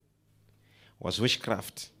was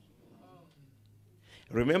witchcraft.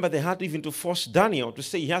 Remember, they had even to force Daniel to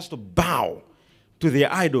say he has to bow to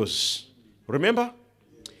their idols. Remember?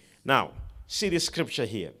 Now, see this scripture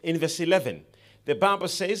here. In verse 11, the Bible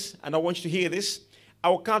says, and I want you to hear this, I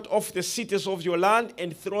will cut off the cities of your land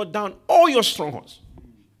and throw down all your strongholds.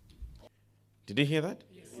 Did you hear that?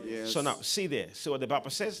 Yes. So now, see there. See what the Bible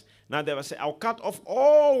says? Now they will say, I'll cut off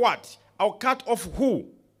all what? I'll cut off who?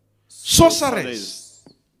 Sorcerers.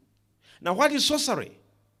 Now, what is sorcery?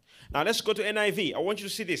 Now, let's go to NIV. I want you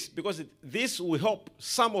to see this because this will help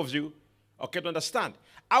some of you, okay, to understand.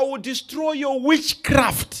 I will destroy your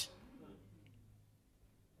witchcraft.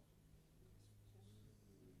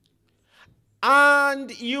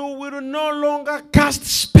 And you will no longer cast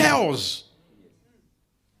spells.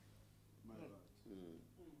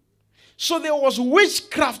 So there was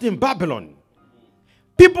witchcraft in Babylon.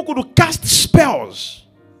 People could cast spells.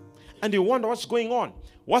 And you wonder what's going on.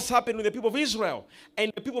 What's happening with the people of Israel?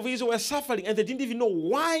 And the people of Israel were suffering and they didn't even know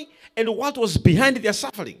why and what was behind their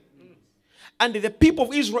suffering. And the people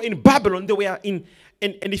of Israel in Babylon, they were in,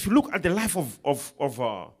 and if you look at the life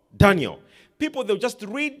of Daniel, people, they'll just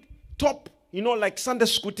read top, like Sunday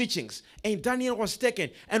school teachings. And Daniel was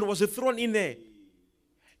taken and was thrown in there.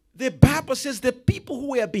 The Bible says the people who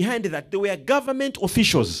were behind that, they were government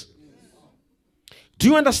officials. Do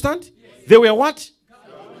you understand? They were what?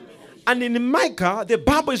 And in Micah, the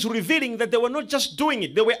Bible is revealing that they were not just doing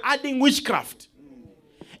it, they were adding witchcraft.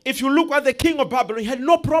 If you look at the king of Babylon, he had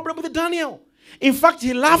no problem with Daniel. In fact,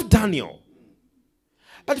 he loved Daniel.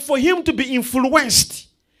 But for him to be influenced,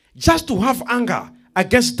 just to have anger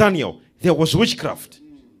against Daniel, there was witchcraft.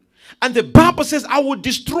 And the Bible says, I will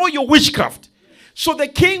destroy your witchcraft. So the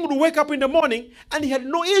king would wake up in the morning and he had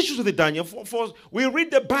no issues with Daniel. For we read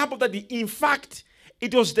the Bible that in fact,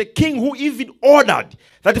 it was the king who even ordered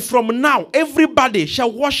that from now everybody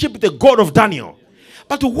shall worship the God of Daniel.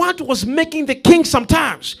 But what was making the king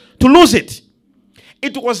sometimes to lose it?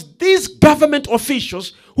 It was these government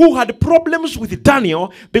officials who had problems with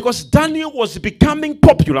Daniel because Daniel was becoming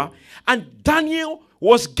popular and Daniel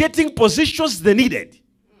was getting positions they needed.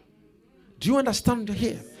 Do you understand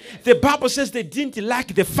here? The Bible says they didn't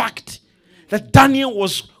like the fact that Daniel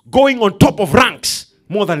was going on top of ranks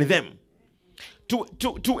more than them.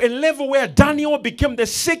 To a level where Daniel became the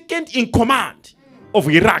second in command of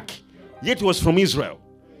Iraq, yet he was from Israel.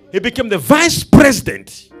 He became the vice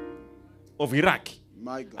president of Iraq.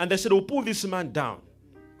 And they said, we'll pull this man down.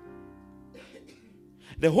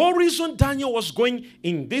 The whole reason Daniel was going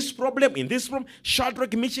in this problem,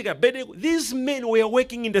 Shadrach, Meshach, Abednego, these men were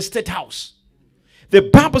working in the state house. The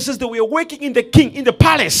Bible says they were working in the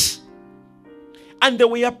palace. And there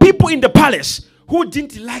were people in the palace who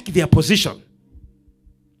didn't like their position.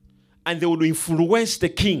 And they would influence the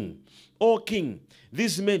king. Oh, king,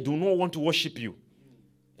 these men do not want to worship you.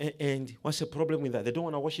 And what's the problem with that? They don't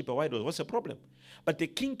want to worship our idols. What's the problem? But the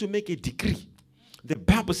king, to make a decree, the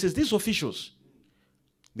Bible says these officials,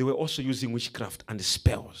 they were also using witchcraft and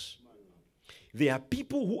spells. There are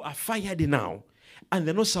people who are fired now, and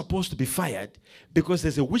they're not supposed to be fired because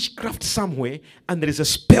there's a witchcraft somewhere and there is a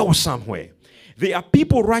spell somewhere. There are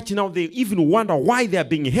people right now, they even wonder why they are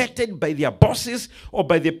being hated by their bosses or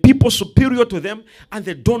by the people superior to them, and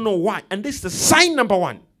they don't know why. And this is the sign number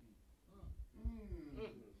one,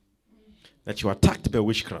 that you are attacked by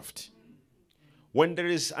witchcraft. When there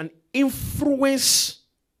is an influence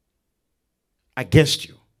against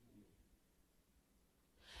you.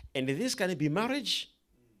 And this can be marriage.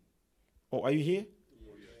 Or are you here?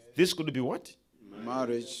 This could be what?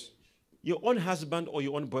 Marriage. Your own husband or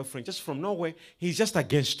your own boyfriend, just from nowhere, he's just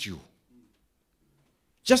against you.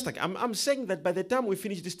 Just like I'm saying that by the time we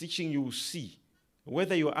finish this teaching, you will see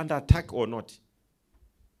whether you're under attack or not.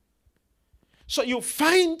 So you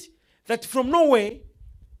find that from nowhere,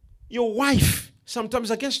 your wife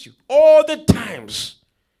sometimes against you. All the times.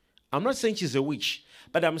 I'm not saying she's a witch,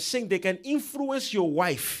 but I'm saying they can influence your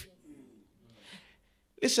wife.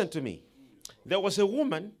 Listen to me. There was a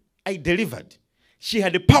woman I delivered. She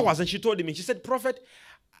had the powers and she told me, she said, Prophet,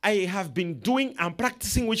 I'm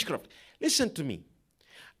practicing witchcraft. Listen to me.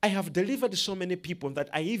 I have delivered so many people that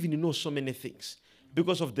I even know so many things.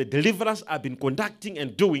 Because of the deliverance I've been conducting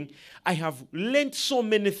and doing, I have learned so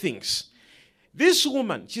many things. This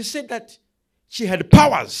woman, she said that she had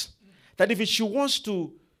powers, that if she wants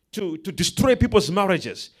to destroy people's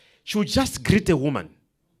marriages, she would just greet a woman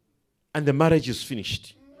and the marriage is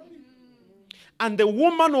finished. And the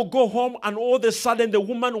woman will go home and all of a sudden the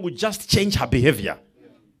woman will just change her behavior.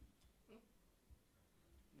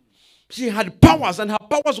 She had powers and her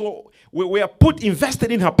powers were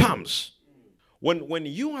invested in her palms. When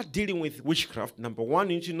you are dealing with witchcraft, number one,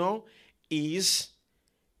 you need to know is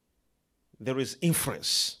there is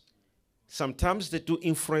influence. Sometimes they do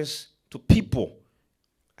influence to people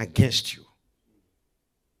against you.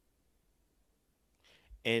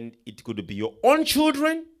 And it could be your own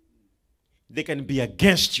children. They can be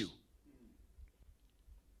against you.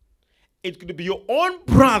 It could be your own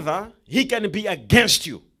brother. He can be against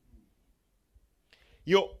you.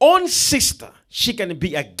 Your own sister, she can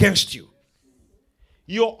be against you.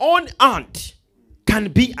 Your own aunt can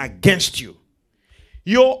be against you.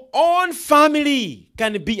 Your own family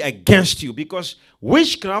can be against you, because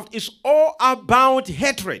witchcraft is all about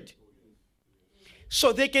hatred.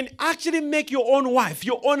 So they can actually make your own wife,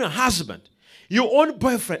 your own husband, your own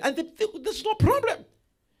boyfriend, and there's no problem.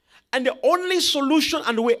 And the only solution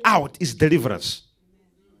and way out is deliverance.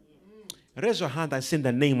 Raise your hand and say, in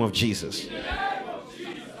the name of Jesus.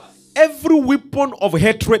 Every weapon of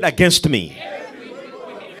hatred against me,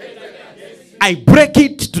 I break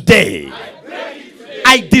it today.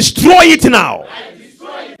 I destroy it now.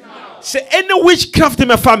 Say, any witchcraft in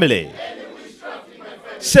my family,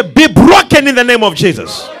 say, be broken in the name of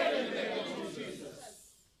Jesus.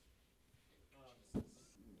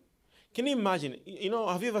 Can you imagine?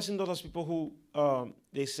 Have you ever seen those people who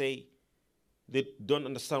they say they don't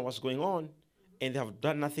understand what's going on and they have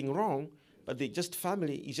done nothing wrong, but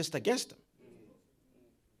family is just against them?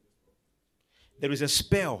 There is a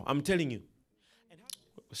spell, I'm telling you.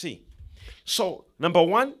 See, so number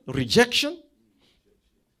one, rejection.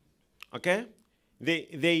 Okay?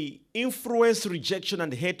 They influence rejection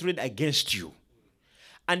and hatred against you.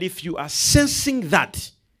 And if you are sensing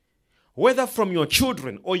that, whether from your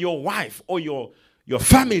children or your wife or your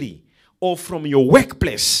family or from your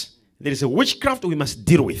workplace, there is a witchcraft we must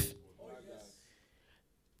deal with.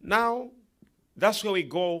 Now, that's where we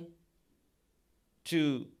go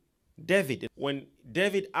to David. When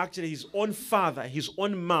David, actually his own father, his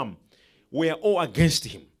own mom, were all against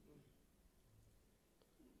him.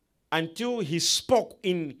 Until he spoke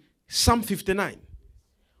in Psalm 59,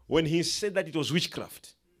 when he said that it was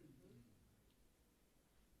witchcraft.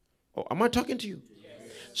 Oh, am I talking to you? Yes.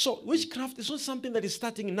 So witchcraft is not something that is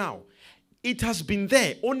starting now. It has been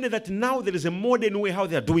there, only that now there is a modern way how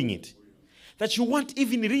they are doing it, that you won't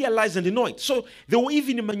even realize and know it. So they will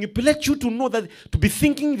even manipulate you to know that, to be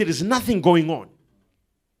thinking there is nothing going on.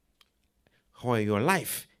 Where your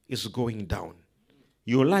life is going down.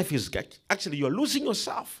 Your life is, actually you're losing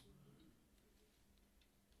yourself.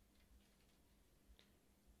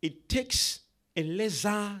 It takes a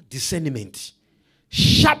laser discernment,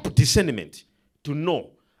 sharp discernment, to know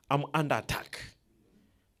I'm under attack.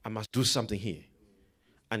 I must do something here.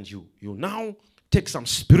 And you now take some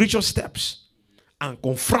spiritual steps and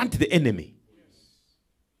confront the enemy.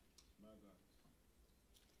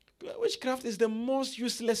 Witchcraft is the most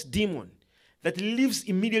useless demon that lives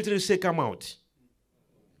immediately to come out.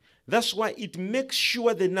 That's why it makes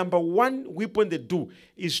sure the number one weapon they do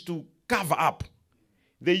is to cover up.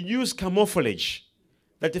 They use camouflage.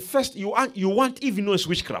 That the first you won't even know it's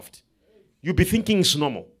witchcraft. You'll be thinking it's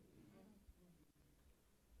normal.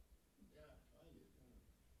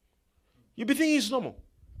 You'll be thinking it's normal.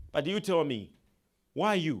 But you tell me,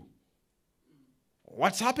 why you?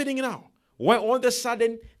 What's happening now? Why all of a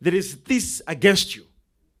sudden there is this against you?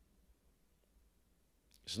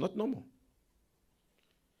 It's not normal.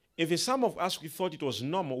 If some of us, we thought it was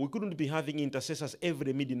normal, we couldn't be having intercessors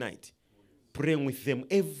every midnight, praying with them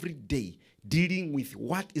every day, dealing with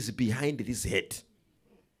what is behind this head,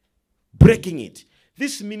 breaking it.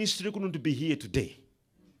 This ministry couldn't be here today.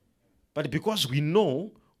 But because we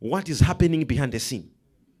know what is happening behind the scene,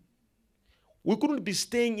 we couldn't be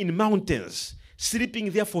staying in mountains,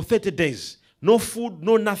 sleeping there for 30 days, no food,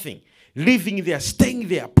 no nothing, living there, staying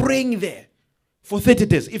there, praying there for 30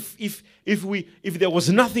 days if there was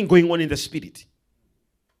nothing going on in the spirit.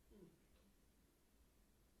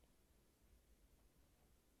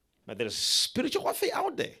 But there's spiritual warfare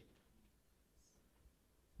out there.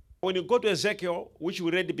 When you go to Ezekiel, which we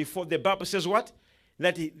read before, the Bible says what?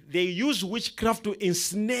 That they use witchcraft to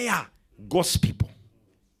ensnare God's people.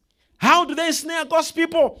 How do they ensnare God's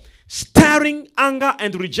people? Stirring anger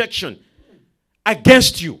and rejection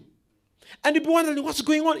against you. And you'll be wondering what's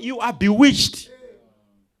going on. You are bewitched.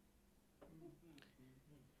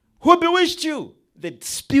 Who bewitched you? The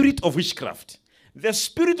spirit of witchcraft. The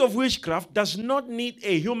spirit of witchcraft does not need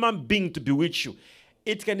a human being to bewitch you.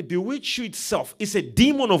 It can bewitch you itself. It's a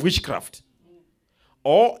demon of witchcraft.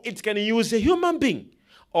 Or it can use a human being.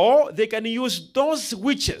 Or they can use those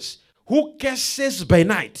witches who curses by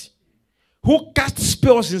night, who cast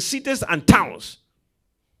spells in cities and towns.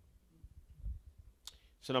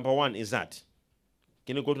 So number one is that.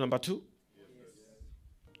 Can you go to number two?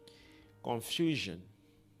 Confusion.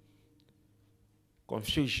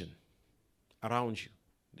 Confusion around you.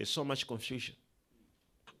 There's so much confusion.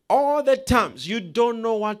 All the times you don't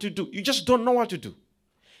know what to do. You just don't know what to do.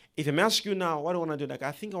 If I'm asking you now, what do I want to do? Like,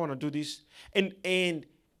 I think I want to do this. And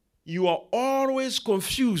you are always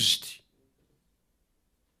confused.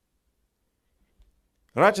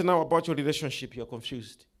 Right now about your relationship, you're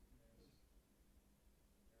confused.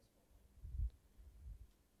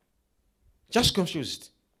 Just confused.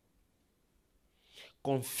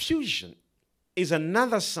 Confusion is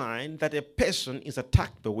another sign that a person is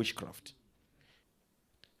attacked by witchcraft.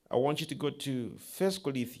 I want you to go to 1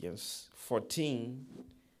 Corinthians 14,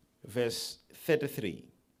 verse 33.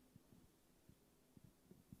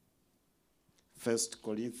 1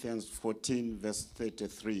 Corinthians 14, verse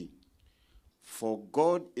 33. For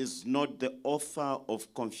God is not the author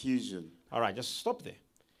of confusion. All right, just stop there.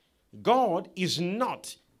 God is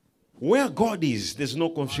not. Where God is, there's no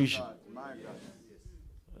confusion. My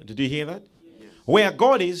God. Did you hear that? Yes. Where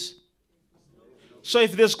God is. So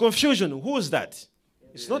if there's confusion, who is that?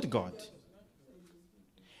 It's not God.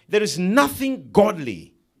 There is nothing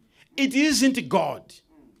godly. It isn't God.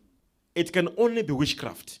 It can only be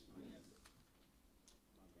witchcraft.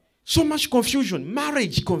 So much confusion.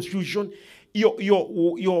 Marriage confusion.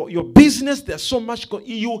 Your business, there's so much.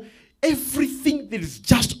 Everything, there is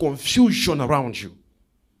just confusion around you.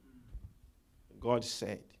 God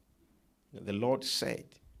said, the Lord said,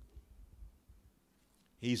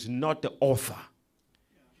 He is not the author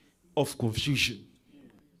of confusion.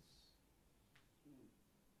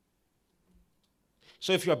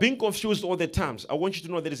 So if you are being confused all the times, I want you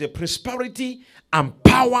to know there is a prosperity and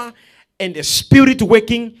power and a spirit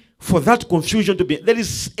working for that confusion to be. There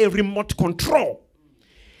is a remote control.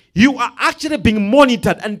 You are actually being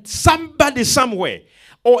monitored, and somebody somewhere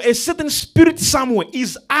or a certain spirit somewhere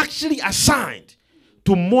is actually assigned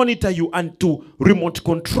to monitor you and to remote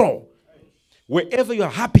control. Wherever you are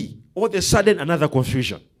happy, all of a sudden another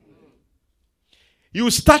confusion. You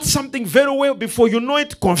start something very well, before you know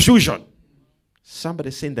it, confusion.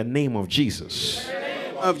 Somebody say in the name of Jesus.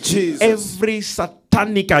 Of Jesus. Every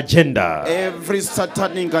satanic agenda. Every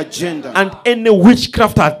satanic agenda. And any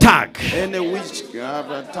witchcraft attack. Any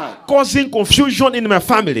witchcraft attack. Causing confusion in my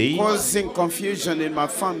family. Causing confusion in my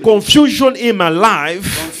family. Confusion in my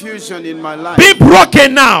life. Confusion in my life. Be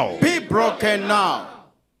broken now. Be broken now.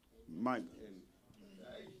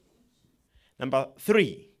 Number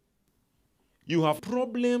 3. You have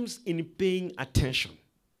problems in paying attention.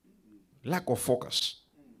 Lack of focus.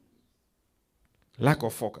 Lack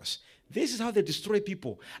of focus. This is how they destroy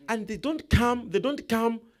people. And they don't come,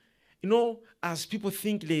 as people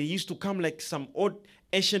think they used to come like some old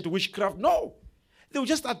ancient witchcraft. No. They will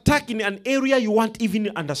just attack in an area you won't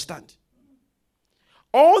even understand.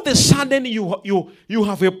 All of a sudden, you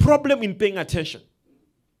have a problem in paying attention.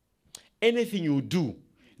 Anything you do,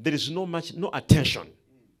 there is no attention.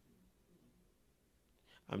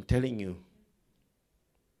 I'm telling you.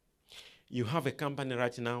 You have a company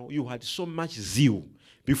right now, you had so much zeal.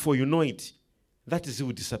 Before you know it, that zeal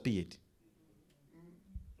disappeared.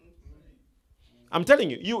 I'm telling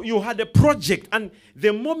you, you had a project, and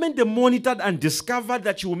the moment they monitored and discovered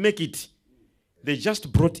that you will make it, they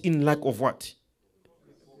just brought in lack of what?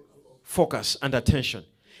 Focus and attention.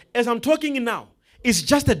 As I'm talking now, it's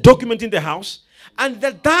just a document in the house, and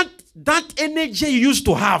that energy you used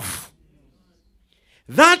to have,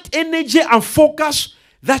 that energy and focus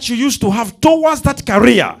that you used to have towards that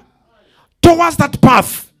career, towards that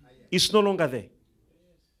path, is no longer there.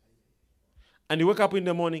 And you wake up in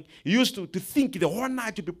the morning, you used to think the whole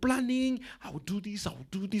night, to be planning, I will do this, I will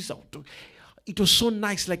do this, I will do. It was so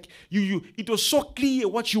nice, like it was so clear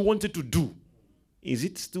what you wanted to do. Is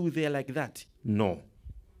it still there like that? No.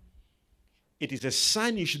 It is a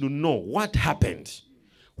sign you should know what happened.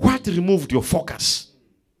 What removed your focus?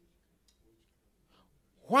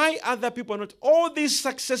 Why other people are not? All these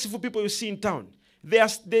successful people you see in town,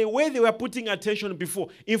 the way they were putting attention before.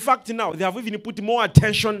 In fact, now they have even put more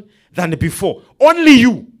attention than before. Only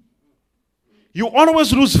you. You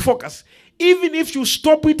always lose focus. Even if you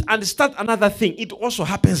stop it and start another thing, it also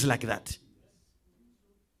happens like that.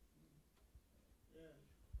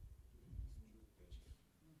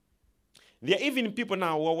 There are even people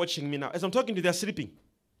now who are watching me now. As I'm talking to them, they're sleeping.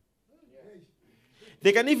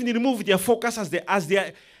 They can even remove their focus as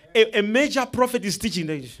a major prophet is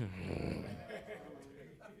teaching.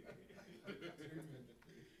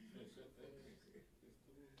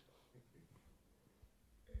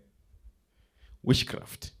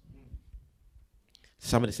 Witchcraft.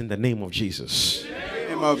 Somebody say in the name of Jesus. In the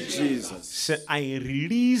name name of Jesus. Say, I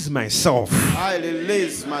release myself I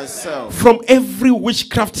release myself from every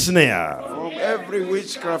witchcraft snare. from every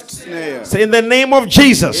witchcraft snare. Say, in the name of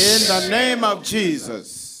Jesus. In the name of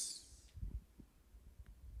Jesus.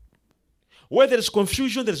 Where there is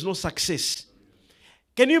confusion, there is no success.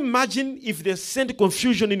 Can you imagine if they send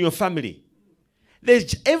confusion in your family?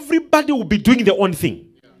 Everybody will be doing their own thing.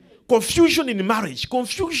 Confusion in marriage.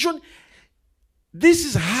 Confusion. This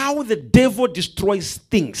is how the devil destroys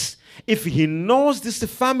things. If he knows this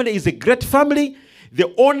family is a great family,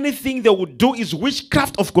 the only thing they will do is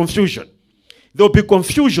witchcraft of confusion. There will be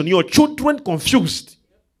confusion. Your children confused.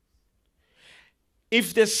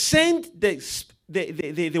 If they send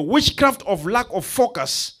the witchcraft of lack of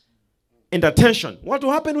focus and attention, what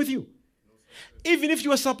will happen with you? Even if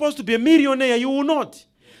you are supposed to be a millionaire, you will not.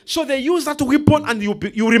 So they use that weapon and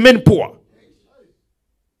you remain poor.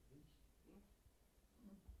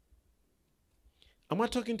 Am I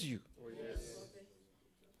talking to you?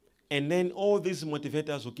 And then all these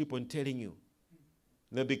motivators will keep on telling you.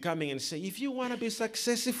 They'll be coming and say, if you want to be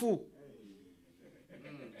successful,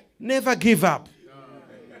 never give up.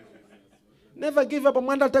 Never give up. I'm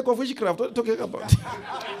under attack of witchcraft. What are you talking about?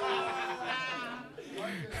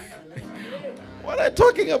 What are you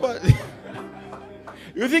talking about?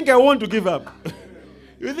 You think I want to give up?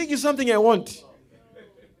 You think it's something I want?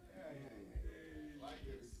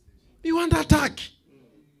 You want attack.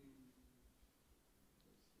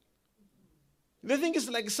 They think it's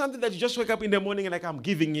like something that you just wake up in the morning and like, I'm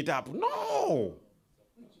giving it up. No.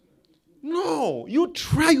 No. You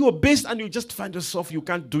try your best and you just find yourself you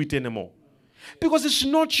can't do it anymore. Because it's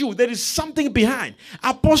not you. There is something behind.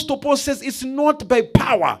 Apostle Paul says it's not by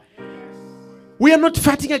power. We are not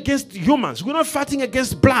fighting against humans. We're not fighting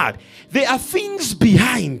against blood. There are things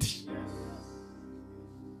behind.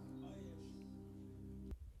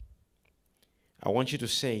 I want you to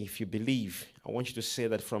say, if you believe, I want you to say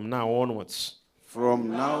that from now onwards. From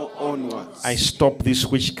now onwards. I stop this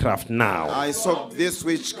witchcraft now. I stop this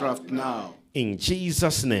witchcraft now. In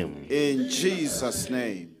Jesus' name. In Jesus'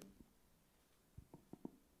 name.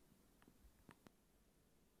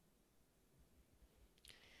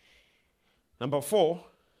 Number 4,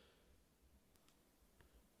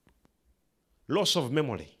 loss of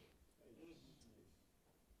memory.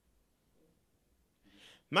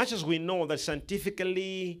 Much as we know that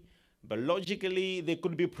scientifically, biologically, there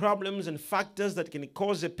could be problems and factors that can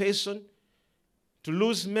cause a person to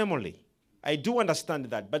lose memory. I do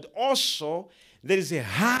understand that. But also, there is a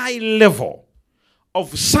high level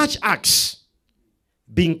of such acts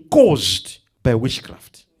being caused by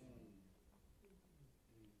witchcraft.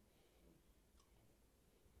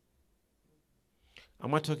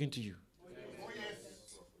 Am I talking to you?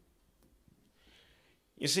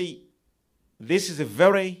 You see, this is a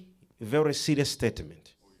very, very serious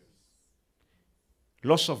statement.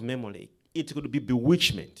 Loss of memory. It could be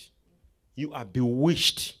bewitchment. You are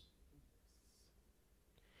bewitched.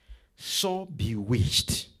 So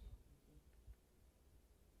bewitched.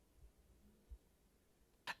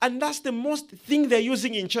 And that's the most thing they're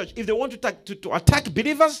using in church. If they want to attack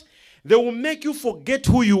believers, they will make you forget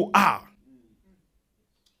who you are.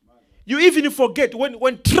 You even forget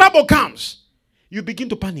when trouble comes, you begin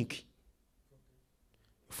to panic.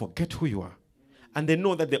 Forget who you are. And they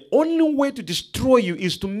know that the only way to destroy you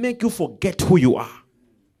is to make you forget who you are.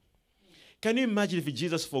 Can you imagine if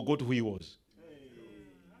Jesus forgot who he was?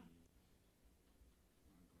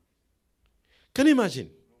 Can you imagine?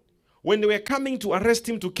 When they were coming to arrest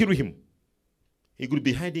him, to kill him, he could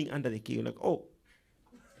be hiding under the key. You're like, oh.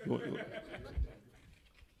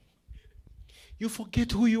 You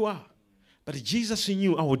forget who you are. But Jesus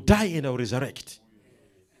knew, I will die and I will resurrect.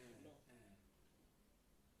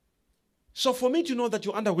 So for me to know that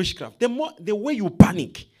you're under witchcraft, the way you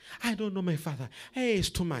panic, I don't know my father. Hey, it's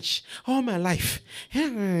too much. All my life.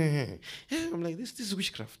 I'm like, this is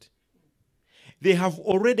witchcraft. They have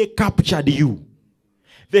already captured you.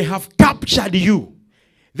 They have captured you.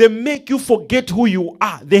 They make you forget who you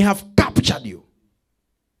are. They have captured you.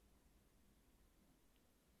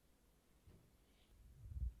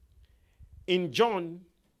 In 1 John,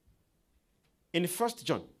 in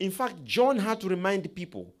fact, John had to remind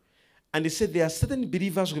people, and he said there are certain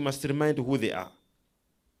believers we must remind who they are.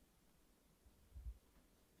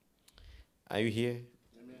 Are you here?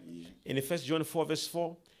 Amen. In 1 John 4 verse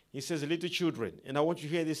 4, he says, little children, and I want you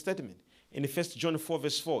to hear this statement. In 1 John 4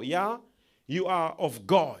 verse 4, yeah, you are of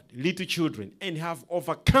God, little children, and have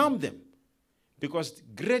overcome them, because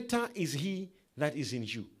greater is he that is in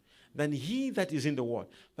you than he that is in the world.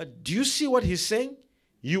 But do you see what he's saying?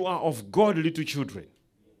 You are of God, little children.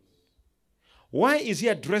 Why is he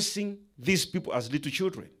addressing these people as little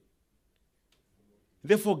children?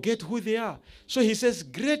 They forget who they are. So he says,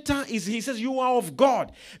 greater is, he says, you are of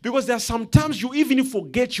God. Because there are sometimes you even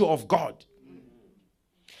forget you're of God.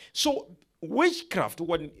 So witchcraft,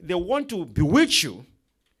 when they want to bewitch you,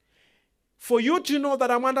 for you to know that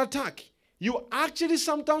I'm under attack, you actually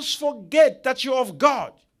sometimes forget that you're of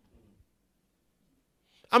God.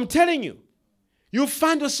 I'm telling you, you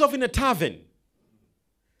find yourself in a tavern.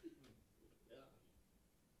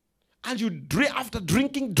 And you drink after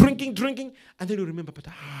drinking, and then you remember, but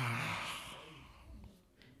am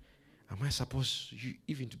I supposed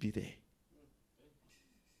even to be there?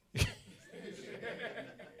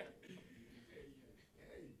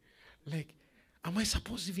 Like, am I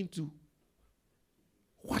supposed even to?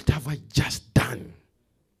 What have I just done?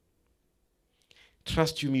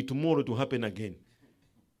 Trust you me, tomorrow it will happen again.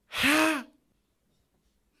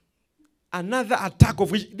 Another attack of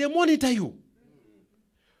which they monitor you.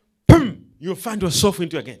 Boom! You'll find yourself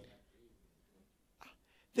into again.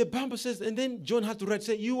 The Bible says, and then John had to write,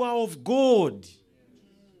 say, you are of God.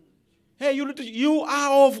 Hey, you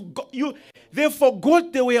are of God. They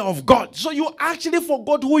forgot they were of God. So you actually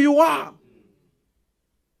forgot who you are.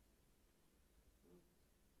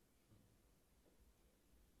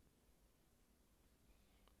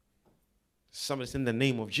 Somebody say in the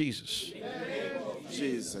name of Jesus. In the name of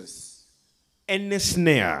Jesus. Any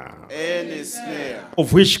snare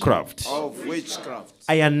of witchcraft,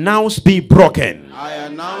 I announce be broken. I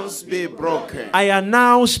announce be broken. I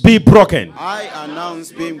announce be broken. I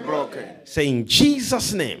announce being broken. Say in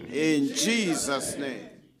Jesus' name. In Jesus' name.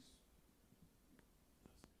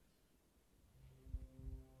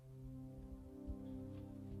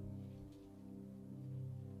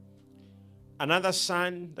 Another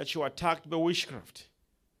sign that you are attacked by witchcraft.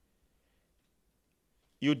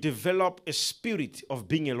 You develop a spirit of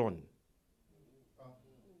being alone.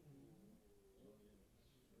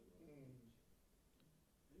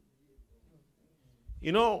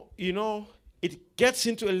 You know, it gets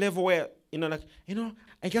into a level where,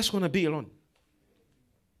 I just want to be alone.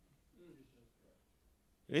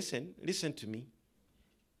 Listen to me.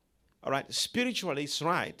 All right, spiritually it's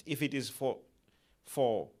right if it is for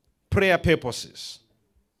prayer purposes.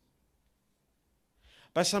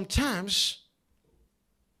 But sometimes,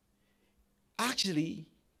 actually,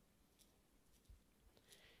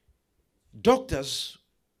 doctors,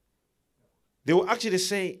 they will actually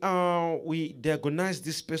say, we diagnose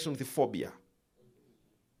this person with a phobia.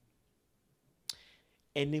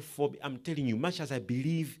 Any phobia, I'm telling you, much as I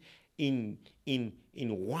believe in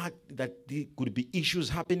what that there could be issues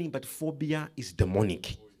happening, but phobia is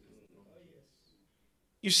demonic.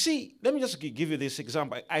 You see, let me just give you this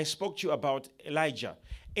example. I spoke to you about Elijah.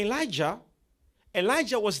 Elijah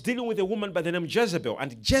was dealing with a woman by the name Jezebel,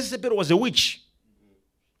 and Jezebel was a witch.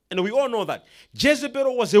 And we all know that.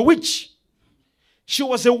 Jezebel was a witch. She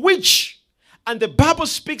was a witch. And the Bible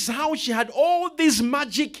speaks how she had all these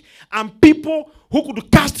magic and people who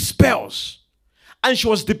could cast spells. And she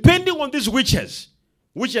was depending on these witches,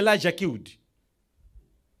 which Elijah killed.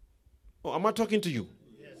 Oh, am I talking to you?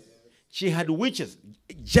 Yes. She had witches.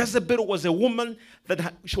 Jezebel was a woman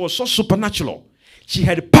she was so supernatural. She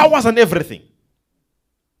had powers and everything.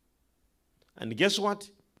 And guess what?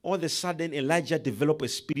 All of a sudden, Elijah developed a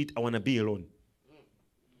spirit, I want to be alone.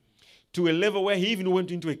 To a level where he even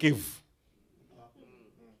went into a cave.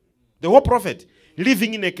 The whole prophet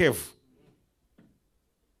living in a cave.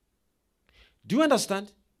 Do you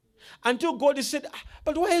understand? Until God said,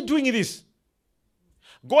 but why are you doing this?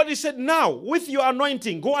 God said, now, with your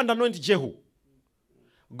anointing, go and anoint Jehu.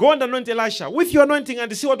 Go and anoint Elisha. With your anointing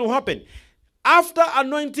and see what will happen. After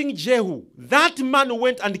anointing Jehu, that man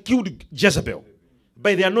went and killed Jezebel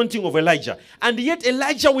by the anointing of Elijah. And yet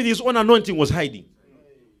Elijah with his own anointing was hiding.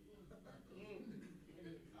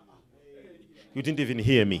 You didn't even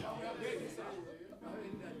hear me.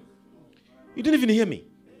 You didn't even hear me.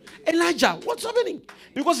 Elijah, what's happening?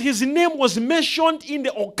 Because his name was mentioned in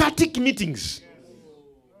the occultic meetings.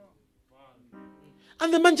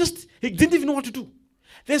 And the man he didn't even know what to do.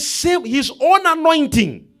 The same, his own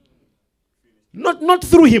anointing. Not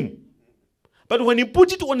through him. But when he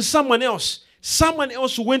put it on someone else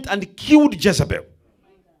went and killed Jezebel.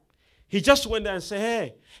 He just went there and said,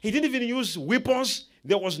 hey. He didn't even use weapons.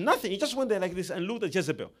 There was nothing. He just went there like this and looked at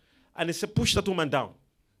Jezebel. And he said, push that woman down.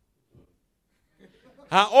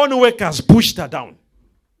 Her own workers pushed her down.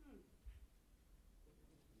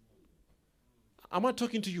 Am I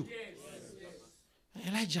talking to you? Yes.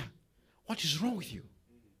 Elijah, what is wrong with you?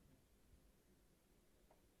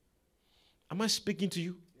 Am I speaking to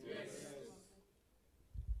you? Yes.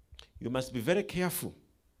 You must be very careful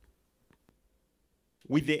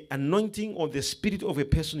with the anointing or the spirit of a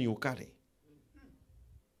person you carry.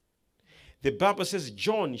 The Bible says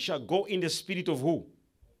John shall go in the spirit of who?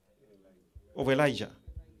 Of Elijah.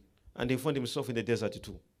 And he found himself in the desert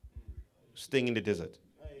too. Staying in the desert.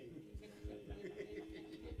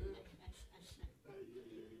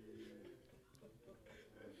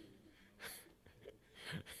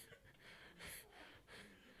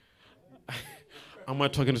 Am I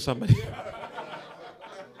talking to somebody?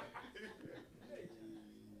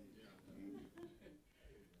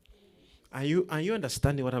 Are you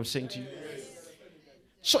understanding what I'm saying to you?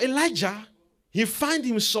 So Elijah, he found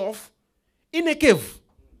himself in a cave.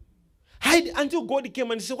 Hide until God came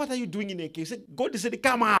and said, what are you doing in a cave? God said,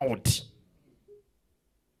 come out.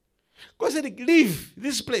 God said, leave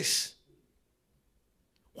this place.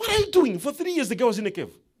 What are you doing? For 3 years the girl was in a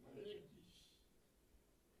cave.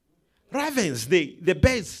 Ravens, the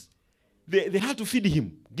birds, they had to feed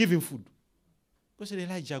him, give him food. God said,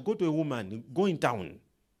 Elijah, go to a woman, go in town.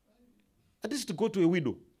 At least to go to a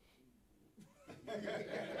widow.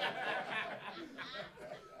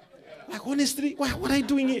 Like, honestly, what are you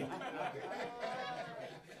doing here?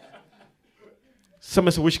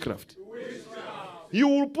 Someone said witchcraft. You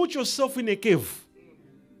will put yourself in a cave.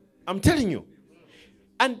 I'm telling you.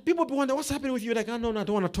 And people wonder, what's happening with you? Like, oh, no, I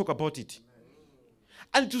don't want to talk about it.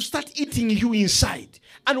 And to start eating you inside.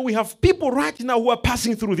 And we have people right now who are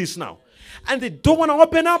passing through this now. And they don't want to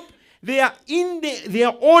open up. They are in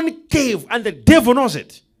their own cave, and the devil knows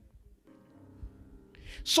it.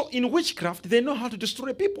 So in witchcraft, they know how to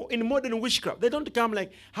destroy people. In modern witchcraft, they don't come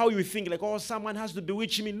like how you think, like, oh, someone has to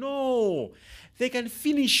bewitch me. No. They can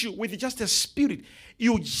finish you with just a spirit.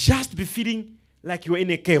 You just be feeling like you're in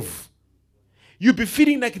a cave. You'll be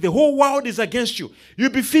feeling like the whole world is against you. You'll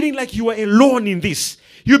be feeling like you are alone in this.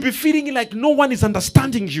 You'll be feeling like no one is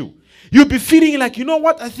understanding you. You'll be feeling like, you know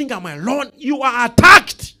what, I think I'm alone. You are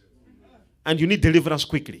attacked. And you need deliverance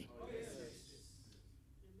quickly.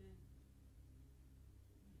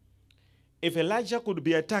 If Elijah could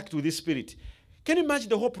be attacked with this spirit, can you imagine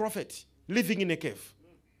the whole prophet living in a cave?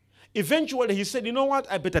 Eventually he said, you know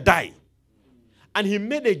what, I better die. And he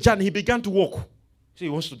made a journey, he began to walk. So he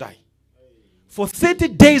wants to die. For 30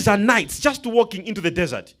 days and nights, just walking into the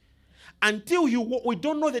desert. Until we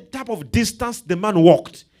don't know the type of distance the man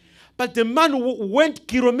walked. But the man went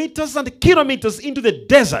kilometers and kilometers into the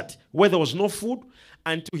desert where there was no food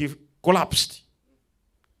until he collapsed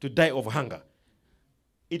to die of hunger.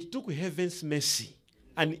 It took heaven's mercy.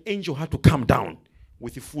 An angel had to come down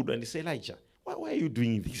with the food and he said, Elijah, why are you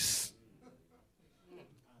doing this?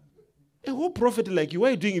 A whole prophet like you, why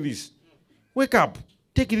are you doing this? Wake up,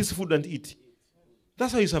 take this food and eat.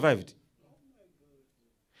 That's how he survived.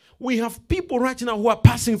 We have people right now who are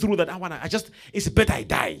passing through that. It's better I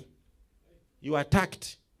die. You are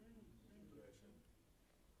attacked.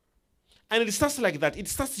 And it starts like that. It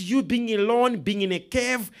starts you being alone, being in a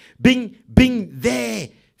cave, being there.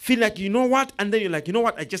 Feel like, you know what? And then you're like, you know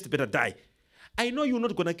what? I just better die. I know you're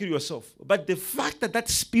not going to kill yourself. But the fact that that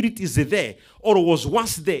spirit is there or was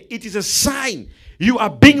once there, it is a sign you are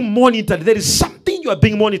being monitored. There is something you are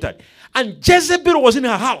being monitored. And Jezebel was in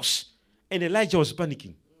her house. And Elijah was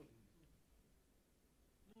panicking.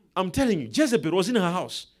 I'm telling you, Jezebel was in her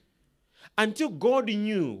house. Until God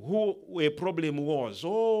knew who a problem was.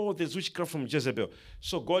 Oh, there's witchcraft from Jezebel.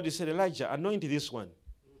 So God said, Elijah, anoint this one.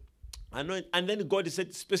 Anoint. And then God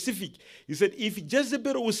said specific. He said, if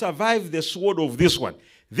Jezebel will survive the sword of this one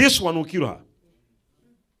will kill her.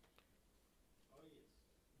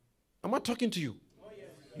 Am I talking to you?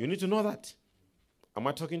 You need to know that. Am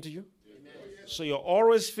I talking to you? So you're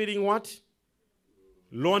always feeling what?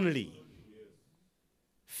 Lonely.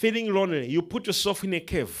 Feeling lonely. You put yourself in a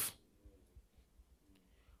cave.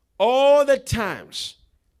 All the times.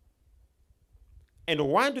 And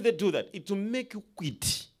why do they do that? It's to make you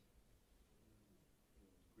quit.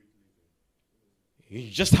 You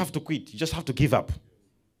just have to quit. You just have to give up.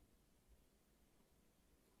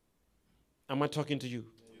 Am I talking to you?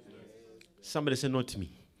 Somebody say, not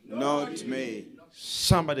me. Not me.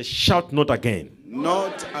 Somebody shout, not again.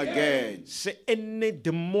 Not again. Say, any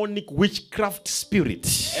demonic witchcraft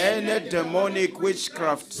spirit. Any demonic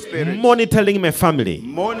witchcraft spirit. Monitoring my family.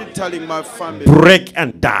 Monitoring my family. Break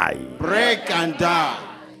and die. Break and die.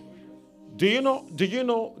 Do you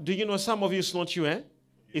know some of you, it's not you,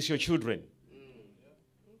 it's your children.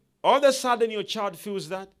 All of a sudden your child feels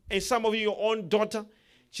that. And some of you, your own daughter,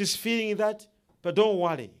 she's feeling that. But don't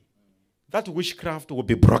worry. That witchcraft will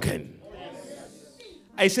be broken.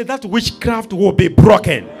 I said that witchcraft will be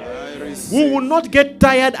broken. We will not get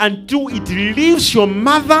tired until it leaves your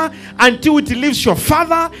mother, until it leaves your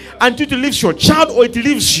father, until it leaves your child, or it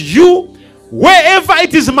leaves you. Wherever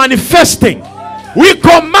it is manifesting, we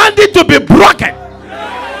command it to be broken.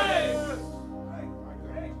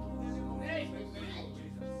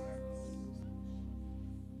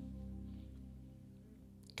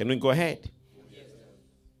 Can we go ahead?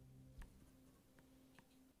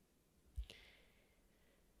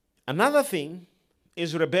 Another thing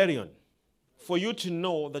is rebellion. For you to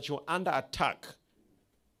know that you're under attack.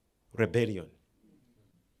 Rebellion.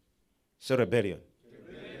 So rebellion.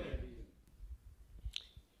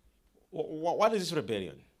 What is this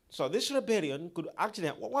rebellion? So this rebellion could actually,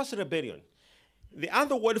 what's rebellion? The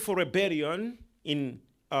other word for rebellion in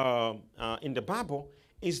the Bible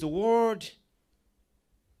is the word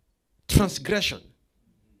transgression.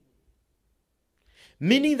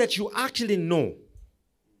 Meaning that you actually know,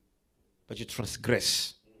 but you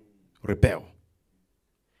transgress, rebel.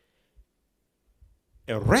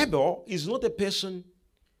 A rebel is not a person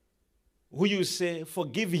who you say,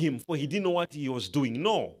 forgive him, for he didn't know what he was doing.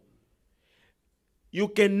 No. You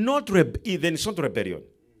cannot then it's not rebellion.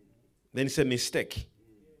 Then it's a mistake.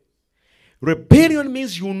 Rebellion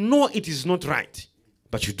means you know it is not right,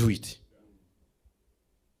 but you do it.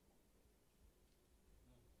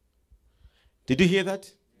 Did you hear that?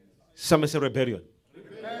 Someone say rebellion.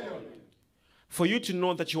 For you to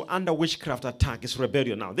know that you're under witchcraft attack is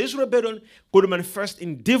rebellion. Now, this rebellion could manifest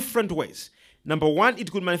in different ways. Number one, it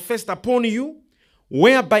could manifest upon you,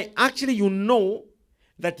 whereby actually you know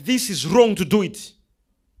that this is wrong to do it,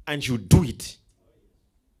 and you do it.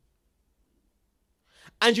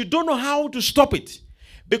 And you don't know how to stop it,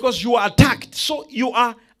 because you are attacked. So you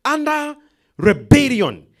are under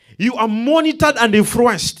rebellion. You are monitored and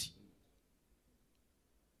influenced.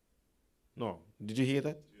 No. Did you hear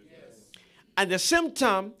that? At the same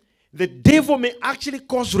time, the devil may actually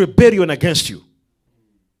cause rebellion against you.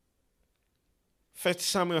 1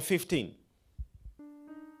 Samuel 15,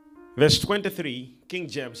 verse 23, King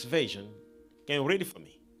James Version. Can you read it for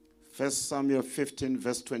me? 1 Samuel 15,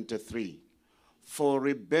 verse 23. For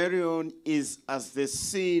rebellion is as the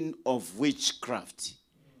sin of witchcraft,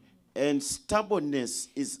 and stubbornness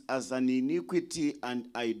is as an iniquity and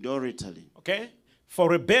idolatry. Okay? For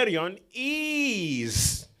rebellion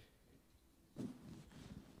is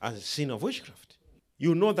as a sin of witchcraft.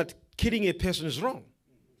 You know that killing a person is wrong.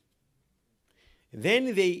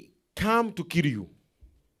 Then they come to kill you.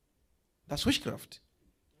 That's witchcraft.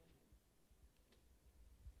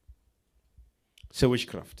 Say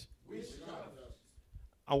witchcraft.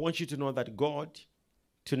 I want you to know that God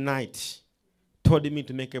tonight told me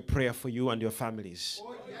to make a prayer for you and your families.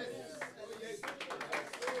 Oh, yes.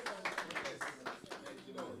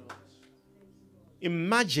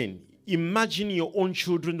 Imagine your own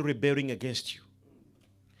children rebelling against you.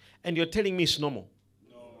 And you're telling me it's normal.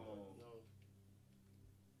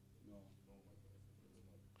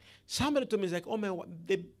 Somebody told me, it's like, oh man,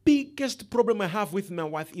 the biggest problem I have with my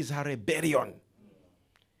wife is her rebellion.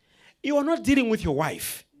 You are not dealing with your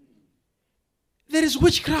wife. There is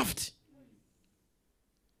witchcraft.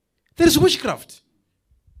 There is witchcraft.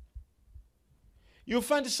 You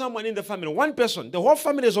find someone in the family, one person, the whole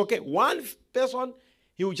family is okay. One person,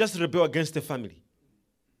 he will just rebel against the family.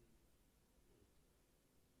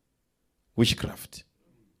 Witchcraft.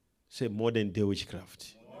 Say modern day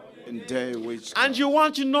witchcraft. And you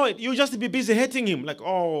want to know it. You just be busy hating him. Like,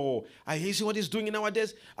 oh, I see what he's doing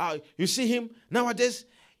nowadays. You see him nowadays.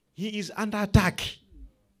 He is under attack.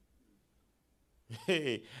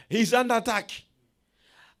 He's under attack.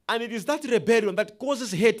 And it is that rebellion that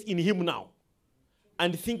causes hate in him now.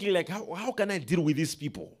 And thinking like, how can I deal with these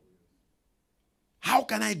people? How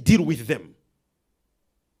can I deal with them?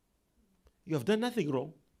 You have done nothing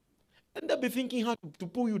wrong. And they'll be thinking how to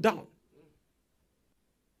pull you down.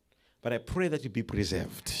 But I pray that you be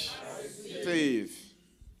preserved. Receive.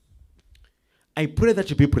 I pray that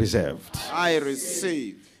you be preserved. I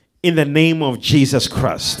receive. In the name of Jesus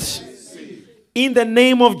Christ. In the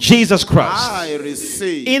name of Jesus Christ. I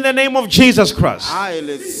receive. In the name of Jesus Christ. I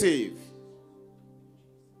receive.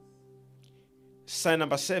 Sign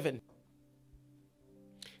number 7.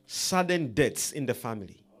 Sudden deaths in the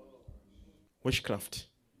family. Witchcraft.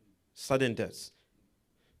 Sudden deaths.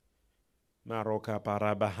 Maroka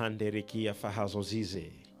parabahanderikia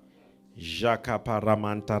fahazozize. Jaka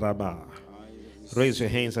paramantaraba. Raise your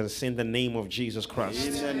hands and say in the name of Jesus Christ.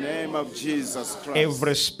 In the name of Jesus Christ.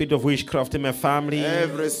 Every spirit of witchcraft in my family.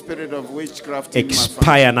 Every spirit of witchcraft in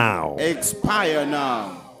expire my now. Expire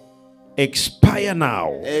now. Expire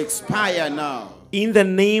now. Expire now. In the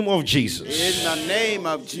name of Jesus. In the name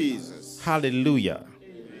of Jesus. Hallelujah.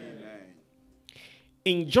 Amen.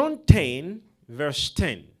 In John 10, verse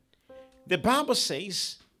 10, the Bible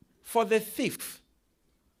says, for the thief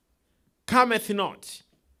cometh not,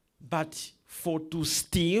 but for to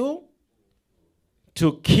steal,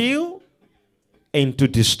 to kill, and to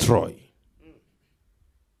destroy.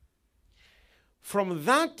 From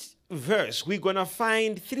that verse, we're going to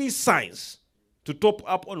find 3 signs to top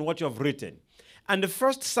up on what you have written. And the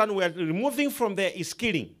first sign we are removing from there is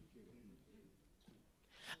killing.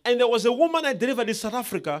 And there was a woman I delivered in South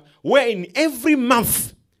Africa where in every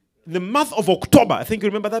month, the month of October, I think you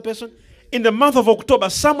remember that person? In the month of October,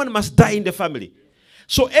 someone must die in the family.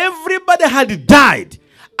 So everybody had died.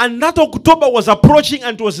 And that October was approaching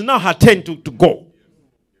and it was now her turn to go.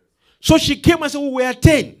 So she came and said, we were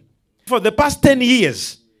 10. For the past 10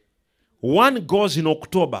 years, one goes in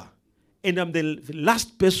October. And I'm the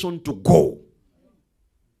last person to go.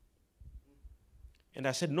 And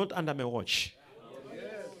I said, not under my watch.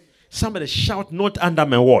 Somebody shout, not under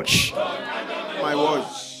my watch. My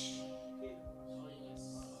watch.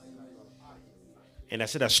 And I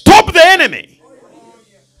said, stop the enemy.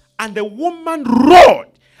 And the woman roared.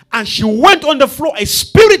 And she went on the floor. A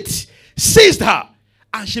spirit seized her.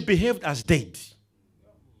 And she behaved as dead.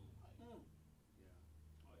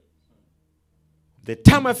 The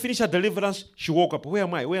time I finished her deliverance, she woke up. Where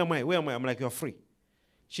am I? Where am I? Where am I? I'm like, you're free.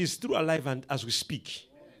 She's still alive and as we speak.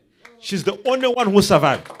 She's the only one who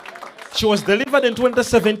survived. She was delivered in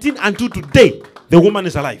 2017 until today, the woman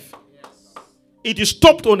is alive. It is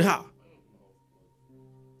stopped on her.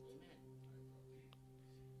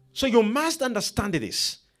 So you must understand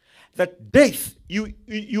this. That death,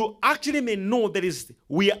 you actually may know that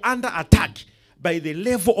we are under attack by the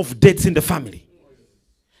level of deaths in the family.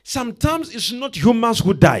 Sometimes it's not humans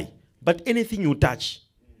who die, but anything you touch.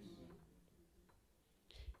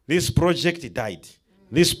 This project died.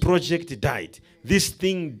 This project died. This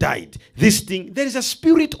thing died. This thing. There is a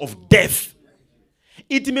spirit of death.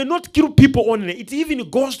 It may not kill people only. It even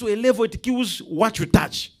goes to a level it kills what you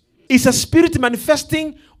touch. It's a spirit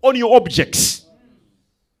manifesting on your objects.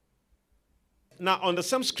 Now, on the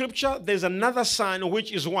same scripture, there's another sign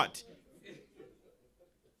which is what?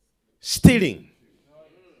 Stealing.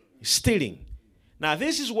 Stealing. Now,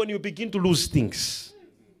 this is when you begin to lose things.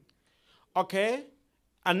 Okay?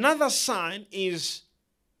 Another sign is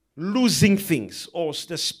losing things or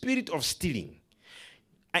the spirit of stealing.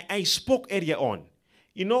 I spoke earlier on.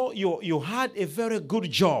 You know, you had a very good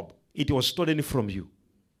job. It was stolen from you.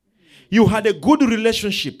 You had a good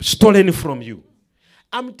relationship stolen from you.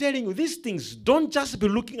 I'm telling you, these things, don't just be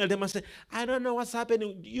looking at them and say, I don't know what's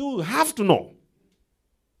happening. You have to know.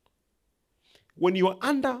 When you're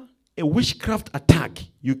under a witchcraft attack,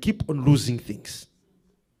 you keep on losing things.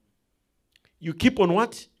 You keep on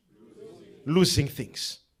what? Losing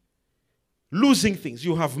things. Losing things.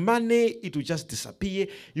 You have money, it will just disappear.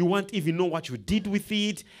 You won't even know what you did with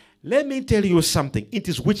it. Let me tell you something. It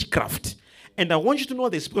is witchcraft. And I want you to know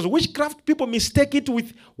this, because witchcraft, people mistake it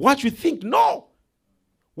with what you think. No.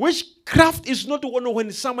 Witchcraft is not the one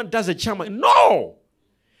when someone does a charm. No.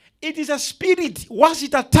 It is a spirit. Once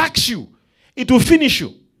it attacks you, it will finish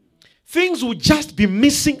you. Things will just be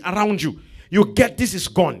missing around you. You get this, is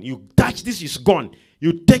gone. You touch this, is gone.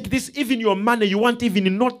 You take this, even your money, you won't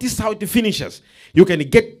even notice how it finishes. You can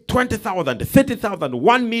get 20,000, 30,000,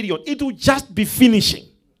 1 million. It will just be finishing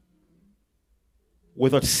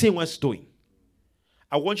without seeing what it's doing.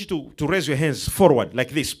 I want you to raise your hands forward like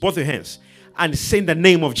this, both your hands, and say in the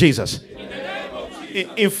name of Jesus. In the name of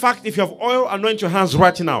Jesus. In fact, if you have oil, anoint your hands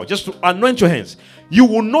right now. Just anoint your hands. You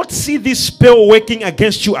will not see this spell working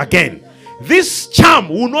against you again. This charm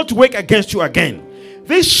will not work against you again.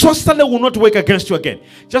 This sorcery will not work against you again.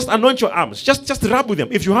 Just anoint your arms. Just rub with them.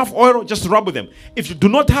 If you have oil, just rub with them. If you do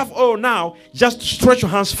not have oil now, just stretch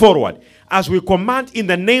your hands forward. As we command in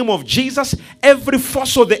the name of Jesus, every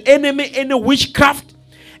force of the enemy, any witchcraft,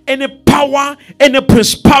 any power, any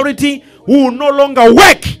prosperity will no longer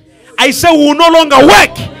work. I say will no longer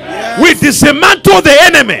work. Yes. We dismantle the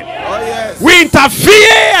enemy. Oh, yes. We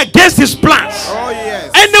interfere against his plans. Oh,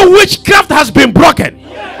 yes. Any witchcraft has been broken.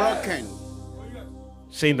 Broken.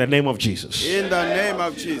 Say in the name of Jesus. In the name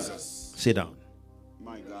of Jesus. Sit down.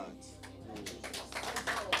 My God.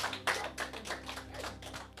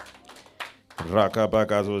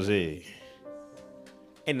 Rakabakazoze.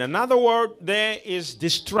 In another word, there is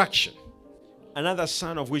distraction. Another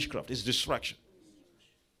sign of witchcraft is distraction.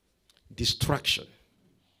 Distraction.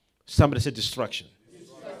 Somebody said distraction.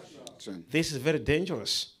 Distraction. This is very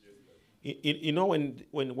dangerous. You know,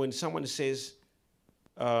 when someone says,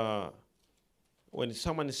 my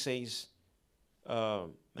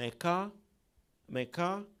car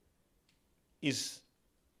is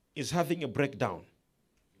having a breakdown,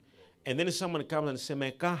 and then someone comes and says,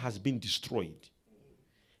 my car has been destroyed.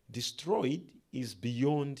 Destroyed is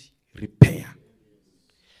beyond repair.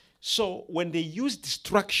 So when they use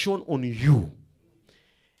distraction on you,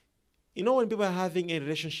 you know when people are having a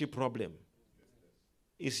relationship problem,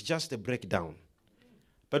 it's just a breakdown.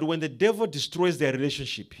 But when the devil destroys their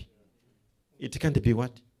relationship, it can't be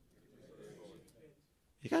what?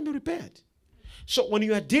 It can't be repaired. So when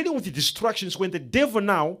you are dealing with the distractions, when the devil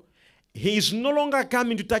now, he is no longer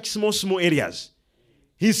coming to touch small areas.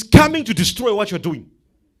 He's coming to destroy what you're doing.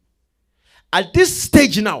 At this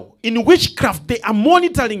stage now, in witchcraft, they are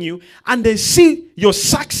monitoring you and they see your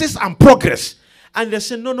success and progress. And they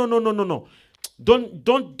say, no.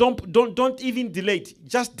 Don't even delay it.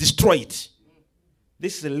 Just destroy it.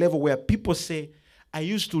 This is a level where people say, I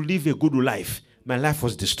used to live a good life. My life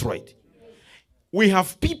was destroyed. We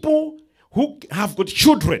have people who have got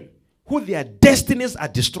children who their destinies are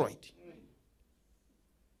destroyed.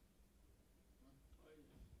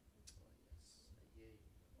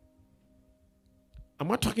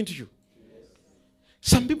 Am I talking to you?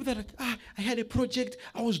 Some people that are like, I had a project,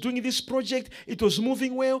 I was doing this project, it was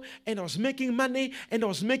moving well, and I was making money, and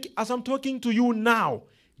as I'm talking to you now,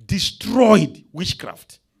 destroyed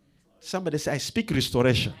witchcraft. Somebody say, I speak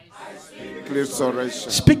restoration. I speak restoration.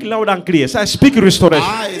 Speak loud and clear. Say, I speak restoration.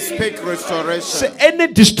 I speak restoration. Say,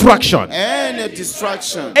 any distraction. Any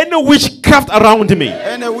distraction. Any witchcraft around me.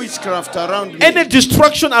 Any witchcraft around me. Any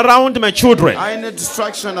distraction around my children. Any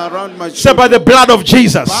distraction around my children. Say, by the blood of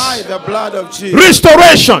Jesus. By the blood of Jesus.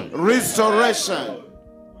 Restoration. Restoration.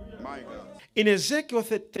 My God. In Ezekiel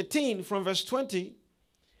 13 from verse 20,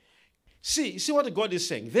 see what God is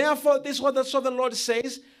saying. Therefore, this is what the Lord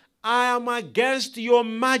says. I am against your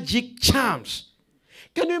magic charms.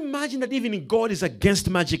 Can you imagine that even God is against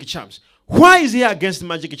magic charms? Why is he against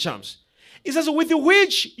magic charms? He says, with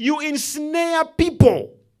which you ensnare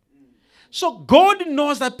people. So God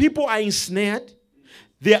knows that people are ensnared.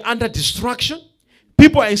 They are under destruction.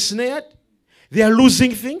 People are ensnared. They are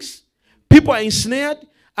losing things. People are ensnared,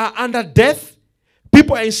 are under death.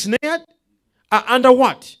 People are ensnared, are under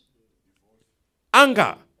what?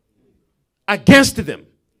 Anger against them.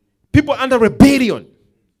 People are under rebellion.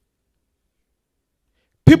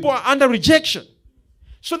 People are under rejection.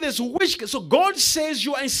 So there's witchcraft. So God says,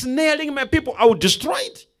 you are ensnaring my people. I will destroy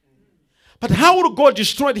it. But how will God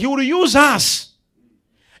destroy it? He will use us.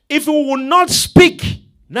 If we will not speak,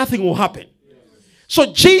 nothing will happen.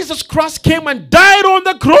 So Jesus Christ came and died on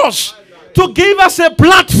the cross to give us a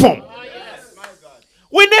platform.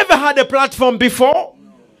 We never had a platform before.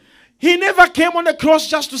 He never came on the cross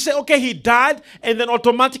just to say, okay, he died and then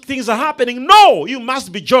automatic things are happening. No, you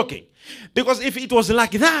must be joking. Because if it was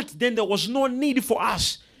like that, then there was no need for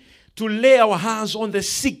us to lay our hands on the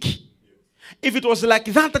sick. If it was like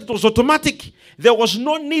that, it was automatic, there was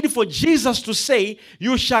no need for Jesus to say,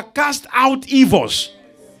 you shall cast out evils.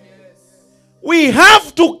 We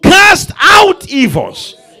have to cast out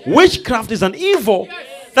evils. Witchcraft is an evil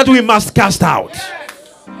that we must cast out.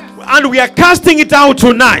 And we are casting it out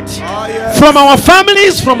tonight. From our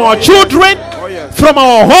families, from our children, from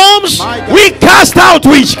our homes. We cast out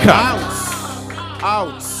witchcraft.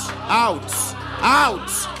 Out.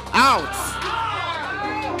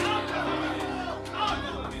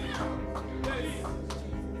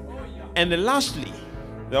 And then lastly,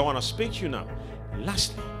 I want to speak to you now.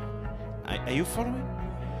 Lastly, are you following?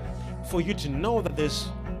 For you to know that there's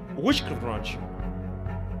witchcraft around you.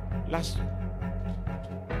 Lastly,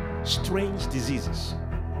 strange diseases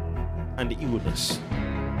and illness.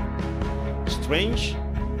 Strange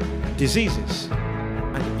diseases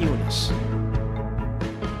and illness.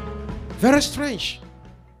 Very strange.